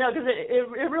because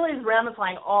it really is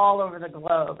ramifying all over the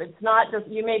globe. It's not just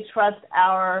you may trust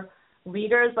our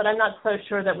leaders, but I'm not so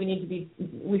sure that we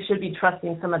should be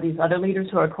trusting some of these other leaders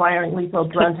who are acquiring lethal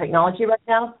drone technology right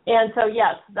now. And so,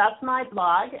 yes, that's my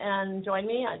blog, and join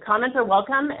me. Comments are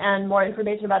welcome, and more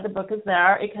information about the book is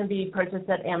there. It can be purchased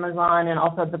at Amazon, and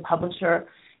also the publisher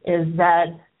is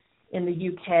Zed in the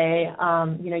UK.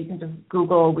 You can just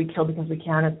Google "We Kill Because We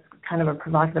Can." It's kind of a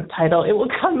provocative title. It will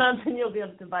come up, and you'll be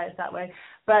able to buy it that way.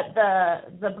 But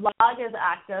the blog is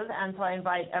active, and so I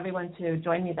invite everyone to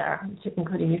join me there,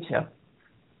 including you too.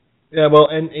 Yeah, well,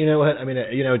 and you know what? I mean,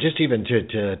 just even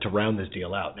to round this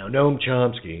deal out. Now, Noam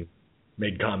Chomsky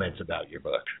made comments about your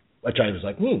book, which I was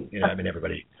like,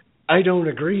 everybody. I don't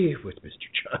agree with Mr.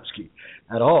 Chomsky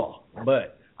at all,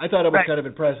 but I thought it was kind of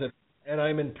impressive, and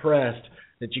I'm impressed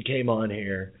that you came on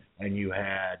here and you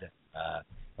had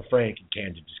a frank and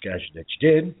candid discussion that you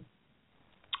did,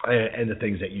 and the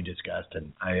things that you discussed,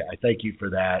 and I thank you for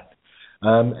that.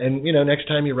 And next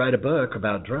time you write a book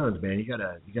about drones, man, you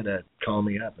gotta call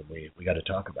me up and we gotta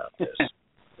talk about this.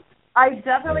 I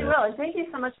definitely will, and thank you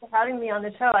so much for having me on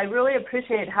the show. I really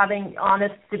appreciate having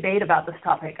honest debate about this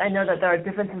topic. I know that there are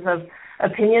differences of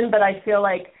opinion, but I feel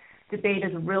like debate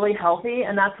is really healthy,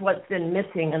 and that's what's been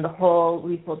missing in the whole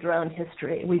lethal drone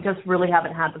history. We just really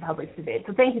haven't had the public debate.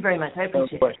 So thank you very much. I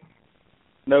appreciate it.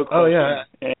 No question. Oh, yeah.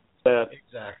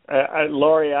 Exactly.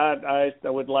 Laurie, I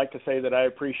would like to say that I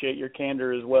appreciate your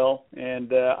candor as well, and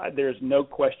there's no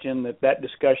question that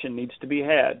discussion needs to be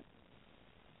had.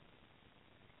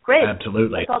 Great.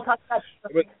 Absolutely. Let's all talk about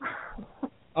it.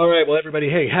 All right. Well, everybody,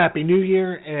 hey, Happy New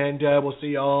Year, and we'll see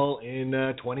you all in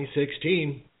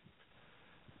 2016.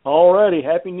 All righty.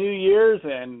 Happy New Year's,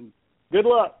 and good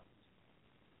luck.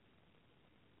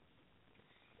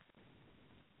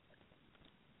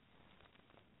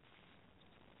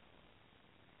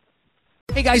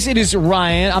 Hey guys, it is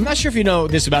Ryan. I'm not sure if you know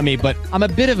this about me, but I'm a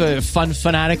bit of a fun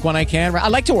fanatic when I can. I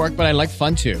like to work, but I like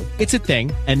fun too. It's a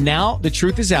thing. And now the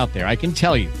truth is out there. I can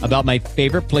tell you about my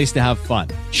favorite place to have fun.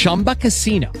 Chumba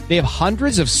Casino. They have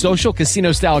hundreds of social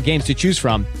casino style games to choose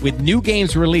from with new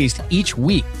games released each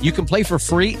week. You can play for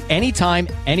free anytime,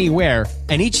 anywhere.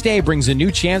 And each day brings a new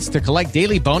chance to collect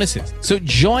daily bonuses. So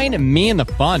join me in the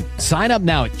fun. Sign up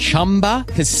now at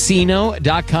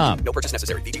ChumbaCasino.com. No purchase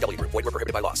necessary. VGW Group. Void where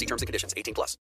prohibited by law. See terms and conditions. 18+.